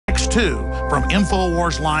too from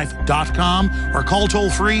InfoWarsLife.com or call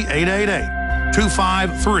toll-free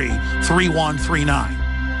 888-253-3139.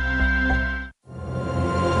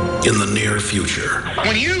 In the near future.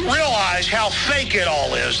 When you realize how fake it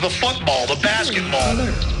all is, the football, the basketball.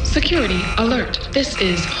 Alert. Security alert. This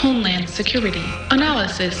is Homeland Security.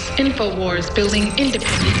 Analysis. InfoWars building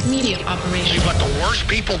independent media operation. You let the worst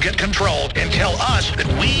people get control and tell us that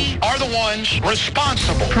we are the ones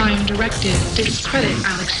responsible. Prime directive. Discredit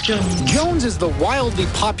Alex Jones. Jones is the wildly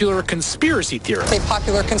popular conspiracy theorist. A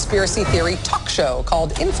popular conspiracy theory talk show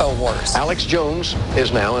called InfoWars. Alex Jones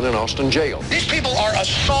is now in an Austin jail. These people are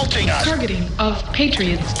assaulting us. Targeting of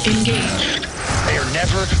patriots engaged. They are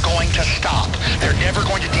never going to stop. They're never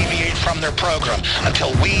going to deviate from their program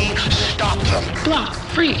until we stop them. Block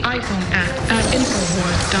free iPhone app at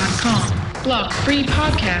Infowars.com. Block free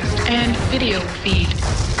podcast and video feed.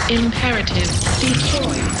 Imperative.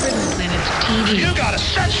 Destroy Prison Planet TV. You gotta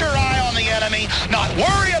set your eye on the enemy, not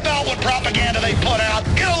worry about what propaganda they put out.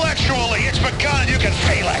 Intellectually, it's begun and you can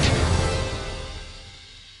feel it.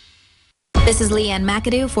 This is Leanne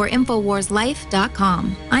McAdoo for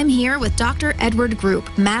InfoWarsLife.com. I'm here with Dr. Edward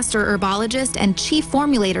Group, Master Herbologist and Chief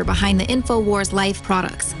Formulator behind the InfoWars Life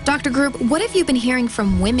products. Dr. Group, what have you been hearing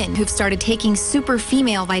from women who've started taking Super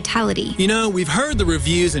Female Vitality? You know, we've heard the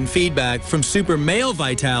reviews and feedback from Super Male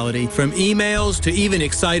Vitality, from emails to even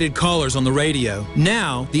excited callers on the radio.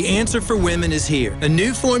 Now, the answer for women is here. A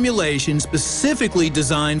new formulation specifically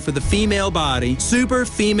designed for the female body, Super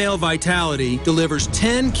Female Vitality, delivers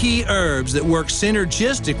 10 key herbs that work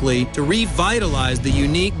synergistically to revitalize the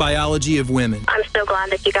unique biology of women. I'm so glad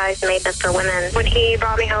that you guys made this for women. When he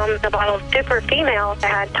brought me home the bottle of Super Female, I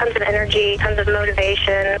had tons of energy, tons of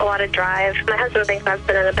motivation, a lot of drive. My husband thinks I've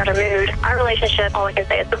been in a better mood. Our relationship, all I can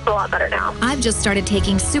say is it's a lot better now. I've just started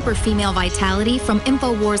taking Super Female Vitality from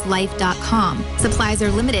InfoWarsLife.com. Supplies are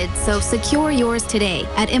limited, so secure yours today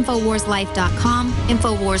at InfoWarsLife.com,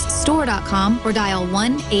 InfoWarsStore.com, or dial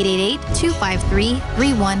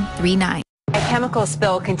 1-888-253-3139. A chemical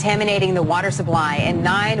spill contaminating the water supply in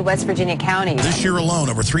 9 West Virginia counties. This year alone,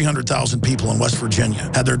 over 300,000 people in West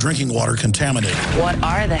Virginia had their drinking water contaminated. What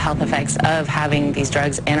are the health effects of having these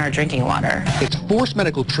drugs in our drinking water? It's forced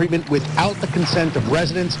medical treatment without the consent of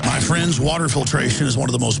residents. My friends, water filtration is one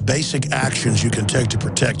of the most basic actions you can take to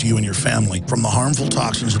protect you and your family from the harmful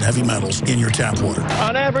toxins and heavy metals in your tap water.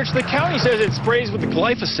 On average, the county says it sprays with the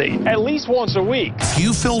glyphosate at least once a week.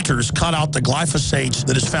 Few filters cut out the glyphosate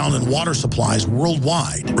that is found in water supplies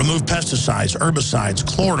worldwide. Remove pesticides, herbicides,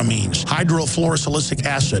 chloramines, hydrofluorosilicic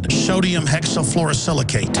acid, sodium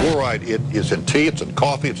hexafluorosilicate. Fluoride, it is in tea, it's in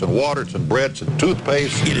coffee, it's in water, it's in bread, it's in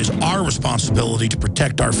toothpaste. It is our responsibility to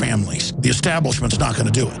protect our families. The establishment's not going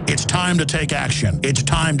to do it. It's time to take action. It's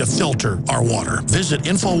time to filter our water. Visit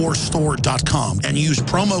InfoWarsStore.com and use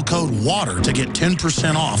promo code WATER to get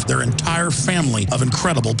 10% off their entire family of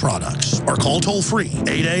incredible products. Or call toll-free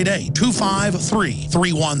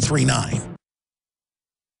 888-253-3139.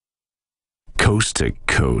 Coast to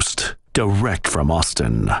coast, direct from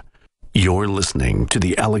Austin. You're listening to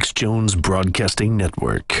the Alex Jones Broadcasting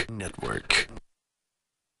Network.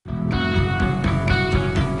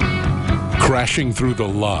 Crashing through the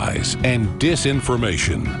lies and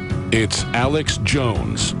disinformation, it's Alex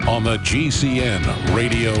Jones on the GCN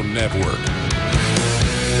Radio Network.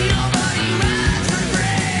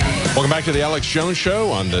 Welcome back to the Alex Jones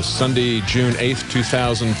Show on this Sunday, June 8th,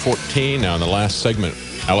 2014. Now, in the last segment,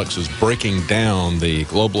 Alex is breaking down the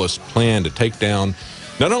globalist plan to take down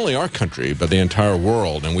not only our country, but the entire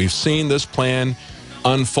world. And we've seen this plan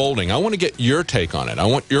unfolding. I want to get your take on it. I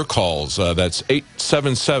want your calls. That's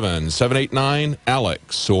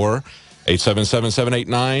 877-789-ALEX or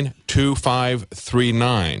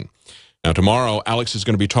 877-789-2539. Now, tomorrow, Alex is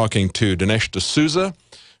going to be talking to Dinesh D'Souza. Of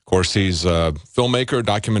course, he's a filmmaker,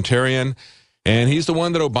 documentarian, and he's the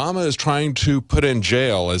one that Obama is trying to put in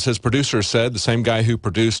jail. As his producer said, the same guy who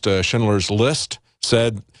produced Schindler's List,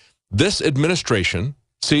 said, this administration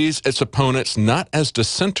sees its opponents not as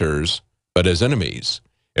dissenters, but as enemies.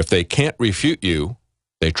 If they can't refute you,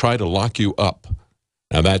 they try to lock you up.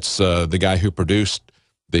 Now, that's the guy who produced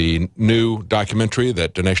the new documentary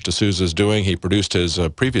that Dinesh D'Souza is doing. He produced his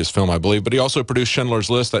previous film, I believe, but he also produced Schindler's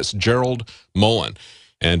List. That's Gerald Mullen.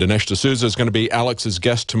 And Dinesh D'Souza is going to be Alex's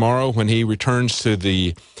guest tomorrow when he returns to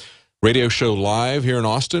the radio show live here in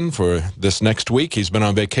Austin for this next week. He's been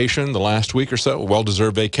on vacation the last week or so, a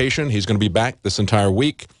well-deserved vacation. He's going to be back this entire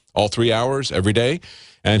week, all 3 hours every day.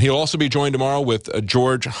 And he'll also be joined tomorrow with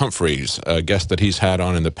George Humphreys, a guest that he's had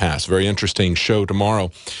on in the past. Very interesting show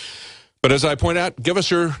tomorrow. But as I point out, give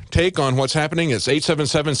us your take on what's happening. It's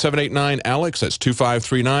 877-789-ALEX. That's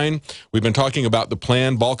 2539. We've been talking about the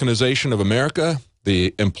planned balkanization of America,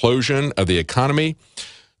 the implosion of the economy,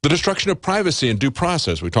 the destruction of privacy and due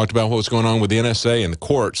process. We talked about what was going on with the NSA and the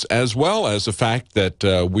courts, as well as the fact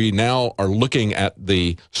that we now are looking at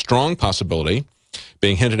the strong possibility,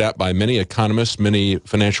 being hinted at by many economists, many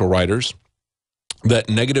financial writers, that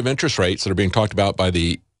negative interest rates that are being talked about by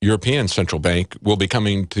the European Central Bank will be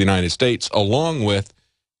coming to the United States, along with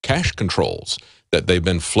cash controls that they've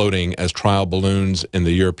been floating as trial balloons in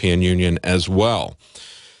the European Union as well.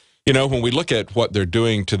 You know, when we look at what they're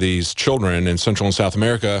doing to these children in Central and South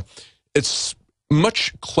America, it's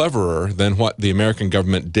much cleverer than what the American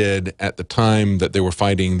government did at the time that they were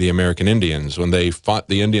fighting the American Indians. When they fought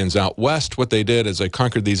the Indians out west, what they did is they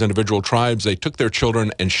conquered these individual tribes. They took their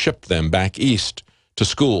children and shipped them back east to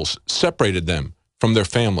schools, separated them from their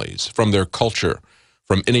families, from their culture,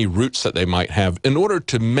 from any roots that they might have, in order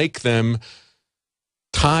to make them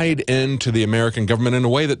tied into the American government in a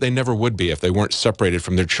way that they never would be if they weren't separated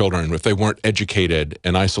from their children, if they weren't educated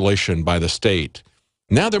in isolation by the state.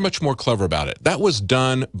 Now they're much more clever about it. That was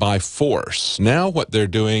done by force. Now what they're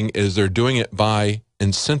doing is they're doing it by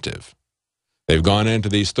incentive. They've gone into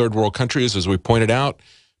these third world countries, as we pointed out,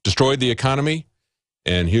 destroyed the economy,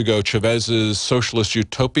 and Hugo Chavez's socialist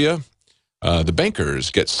utopia. The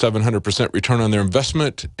bankers get 700% return on their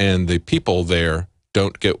investment, and the people there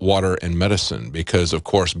don't get water and medicine because, of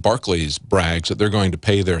course, Barclays brags that they're going to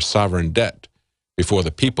pay their sovereign debt before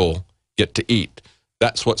the people get to eat.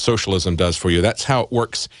 That's what socialism does for you. That's how it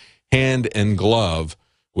works hand in glove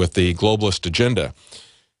with the globalist agenda.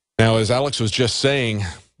 Now, as Alex was just saying,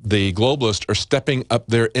 the globalists are stepping up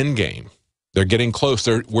their end game. They're getting close.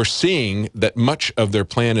 We're seeing that much of their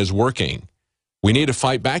plan is working. We need to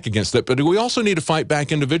fight back against that, but we also need to fight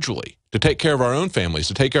back individually to take care of our own families,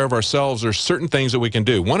 to take care of ourselves. There's certain things that we can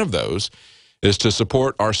do. One of those is to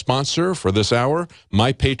support our sponsor for this hour,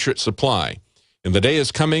 My Patriot Supply. And the day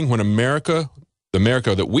is coming when America, the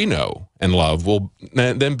America that we know and love, will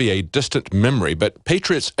then be a distant memory. But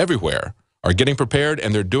patriots everywhere are getting prepared,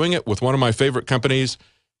 and they're doing it with one of my favorite companies,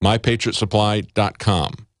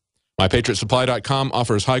 MyPatriotSupply.com. MyPatriotSupply.com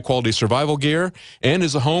offers high-quality survival gear and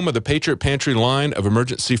is the home of the Patriot Pantry line of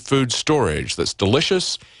emergency food storage that's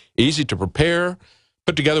delicious, easy to prepare,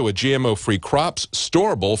 put together with GMO-free crops,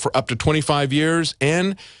 storable for up to 25 years,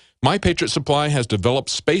 and My Patriot Supply has developed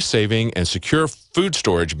space-saving and secure food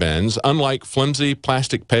storage bins, unlike flimsy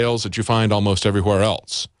plastic pails that you find almost everywhere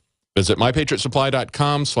else. Visit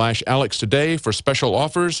MyPatriotSupply.com/Alex today for special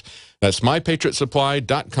offers. That's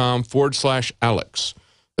MyPatriotSupply.com/Alex.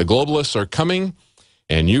 The globalists are coming,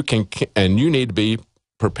 and you need to be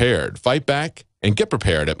prepared. Fight back and get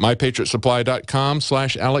prepared at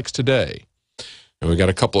MyPatriotSupply.com/Alex today. And we got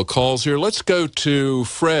a couple of calls here. Let's go to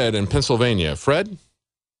Fred in Pennsylvania. Fred?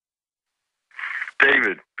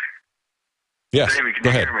 David. Yes. David, can go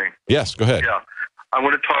you ahead. hear me? Yes, go ahead. Yeah. I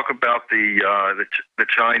want to talk about the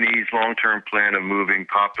Chinese long-term plan of moving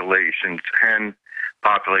populations, hen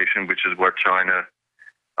population, which is what China,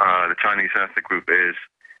 the Chinese ethnic group is,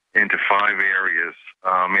 into 5 areas.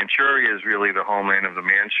 Manchuria is really the homeland of the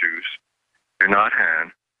Manchus. They're not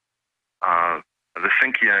Han. The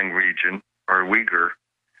Xinjiang region, or Uyghur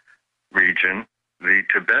region, the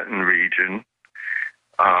Tibetan region,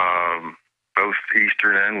 both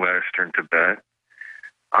eastern and western Tibet,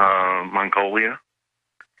 Mongolia.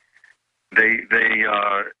 They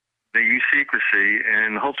use secrecy, and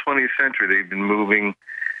in the whole 20th century, they've been moving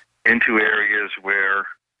into areas where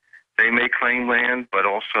they may claim land, but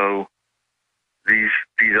also these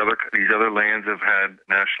other lands have had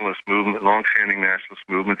nationalist movement, long-standing nationalist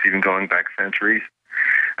movements, even going back centuries.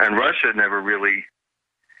 And Russia never really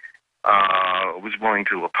was willing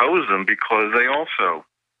to oppose them because they also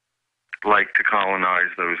like to colonize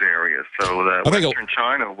those areas. So that Western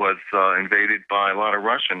China was invaded by a lot of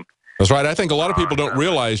Russian. That's right. I think a lot of people don't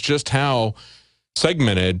realize just how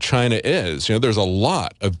segmented China is. You know, there's a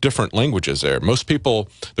lot of different languages there. Most people,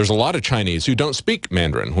 there's a lot of Chinese who don't speak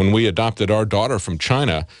Mandarin. When we adopted our daughter from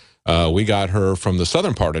China, we got her from the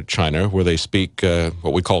southern part of China where they speak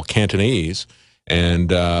what we call Cantonese.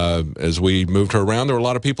 And as we moved her around, there were a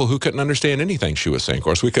lot of people who couldn't understand anything she was saying. Of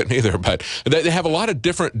course, we couldn't either, but they have a lot of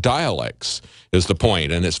different dialects is the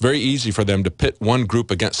point. And it's very easy for them to pit one group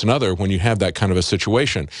against another when you have that kind of a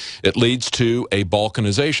situation. It leads to a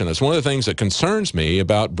balkanization. That's one of the things that concerns me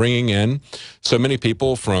about bringing in so many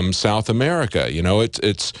people from South America. You know,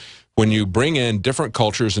 it's when you bring in different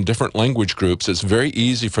cultures and different language groups, it's very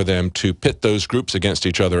easy for them to pit those groups against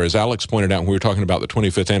each other. As Alex pointed out when we were talking about the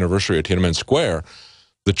 25th anniversary of Tiananmen Square,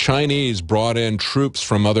 the Chinese brought in troops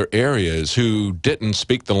from other areas who didn't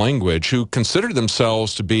speak the language, who considered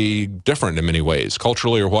themselves to be different in many ways,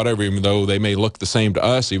 culturally or whatever, even though they may look the same to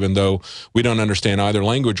us, even though we don't understand either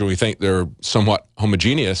language or we think they're somewhat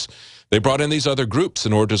homogeneous. They brought in these other groups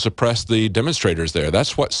in order to suppress the demonstrators there.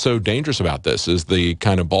 That's what's so dangerous about this, is the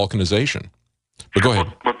kind of balkanization. But go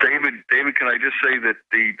ahead. Well, David, can I just say that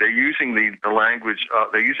they're using the language,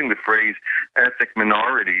 they're using the phrase ethnic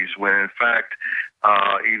minorities, when in fact,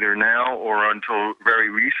 either now or until very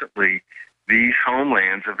recently, these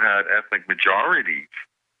homelands have had ethnic majorities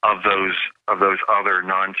of those other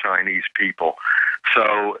non-Chinese people.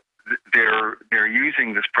 So they're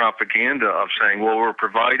using this propaganda of saying, well, we're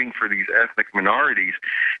providing for these ethnic minorities.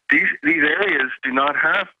 These areas do not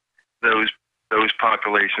have those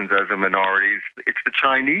populations as a minority. It's the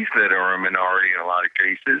Chinese that are a minority in a lot of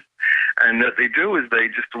cases, and what they do is they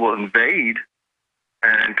just will invade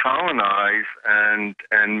and colonize and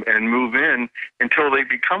move in until they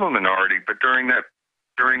become a minority. But during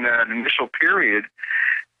that initial period,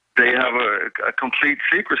 they have a complete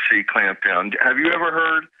secrecy clampdown. Have you ever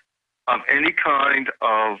heard of any kind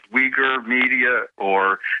of Uyghur media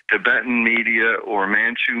or Tibetan media or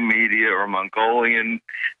Manchu media or Mongolian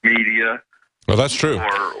media? Well, that's true.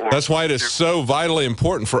 That's why it is so vitally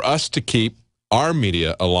important for us to keep our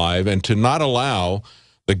media alive and to not allow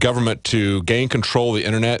the government to gain control of the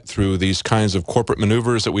internet through these kinds of corporate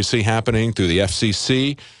maneuvers that we see happening through the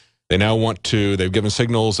FCC. They now want to, they've given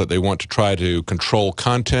signals that they want to try to control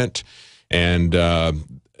content, and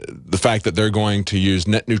the fact that they're going to use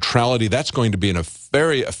net neutrality, that's going to be in a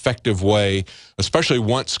very effective way, especially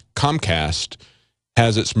once Comcast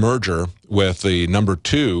has its merger with the number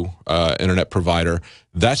 2 internet provider.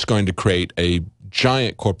 That's going to create a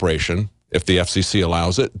giant corporation, if the FCC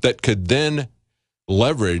allows it, that could then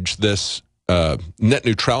leverage this net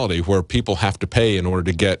neutrality where people have to pay in order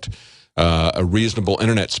to get a reasonable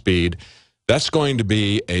internet speed. That's going to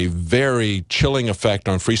be a very chilling effect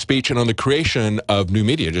on free speech and on the creation of new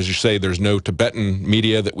media. As you say, there's no Tibetan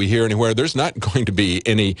media that we hear anywhere. There's not going to be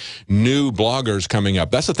any new bloggers coming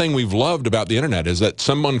up. That's the thing we've loved about the internet, is that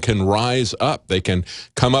someone can rise up. They can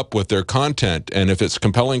come up with their content, and if it's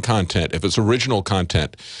compelling content, if it's original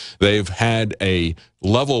content, they've had a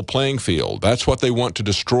level playing field. That's what they want to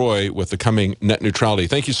destroy with the coming net neutrality.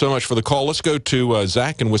 Thank you so much for the call. Let's go to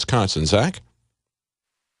Zach in Wisconsin. Zach?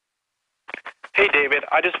 Hey, David.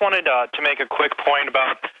 I just wanted to make a quick point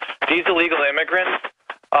about these illegal immigrants.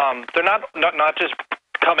 They're not just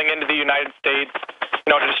coming into the United States,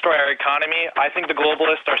 to destroy our economy. I think the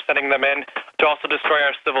globalists are sending them in to also destroy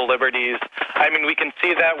our civil liberties. I mean, we can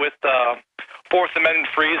see that with the Fourth Amendment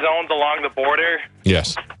free zones along the border.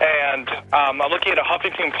 Yes. And I'm looking at a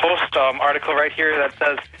Huffington Post article right here that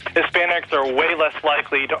says Hispanics are way less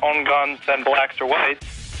likely to own guns than blacks or whites.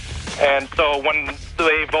 And so when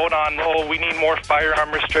they vote on, we need more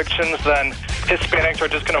firearm restrictions, then Hispanics are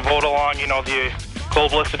just going to vote along, the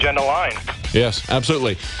globalist agenda line. Yes,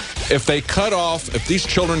 absolutely. If they cut off, if these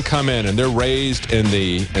children come in and they're raised in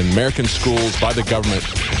American schools by the government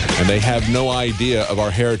and they have no idea of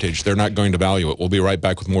our heritage, they're not going to value it. We'll be right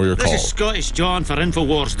back with more of your calls. This is Scottish John for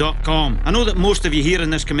Infowars.com. I know that most of you here in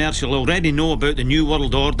this commercial already know about the New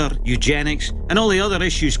World Order, eugenics, and all the other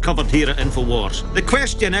issues covered here at Infowars. The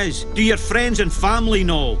question is, do your friends and family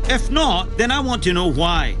know? If not, then I want to know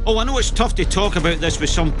why. I know it's tough to talk about this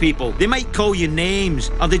with some people. They might call you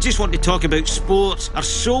names, or they just want to talk about sports or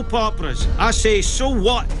soap operas. I say, so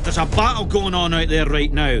what? There's a battle going on out there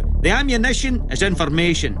right now. The ammunition is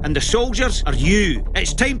information, and the soldiers are you.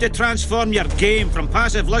 It's time to transform your game from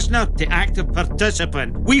passive listener to active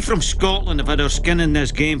participant. We from Scotland have had our skin in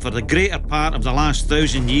this game for the greater part of the last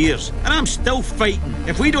 1,000 years, and I'm still fighting.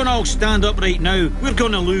 If we don't all stand up right now, we're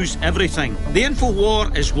going to lose everything. The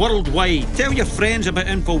Infowar is worldwide. Tell your friends about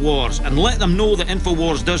Infowars and let them know that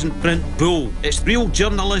Infowars doesn't print bull. It's real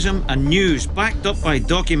journalism and news backed up by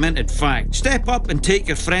documented fact. Step up and take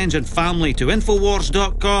your friends and family to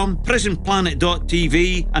Infowars.com,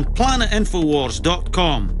 PrisonPlanet.tv and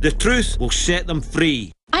PlanetInfowars.com. The truth will set them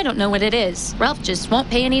free. I don't know what it is. Ralph just won't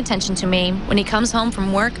pay any attention to me. When he comes home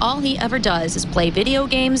from work, all he ever does is play video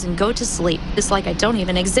games and go to sleep. It's like I don't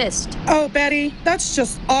even exist. Oh, Betty, that's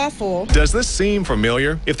just awful. Does this seem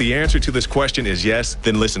familiar? If the answer to this question is yes,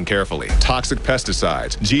 then listen carefully. Toxic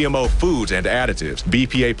pesticides, GMO foods and additives,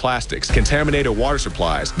 BPA plastics, contaminated water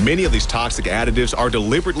supplies. Many of these toxic additives are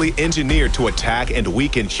deliberately engineered to attack and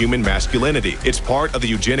weaken human masculinity. It's part of the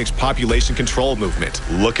eugenics population control movement.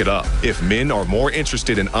 Look it up. If men are more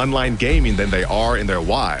interested in online gaming than they are in their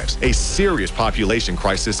wives. A serious population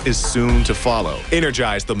crisis is soon to follow.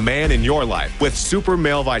 Energize the man in your life with Super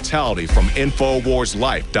Male Vitality from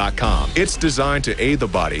InfoWarsLife.com. It's designed to aid the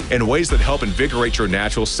body in ways that help invigorate your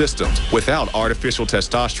natural systems without artificial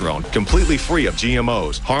testosterone, completely free of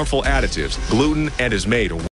GMOs, harmful additives, gluten, and is made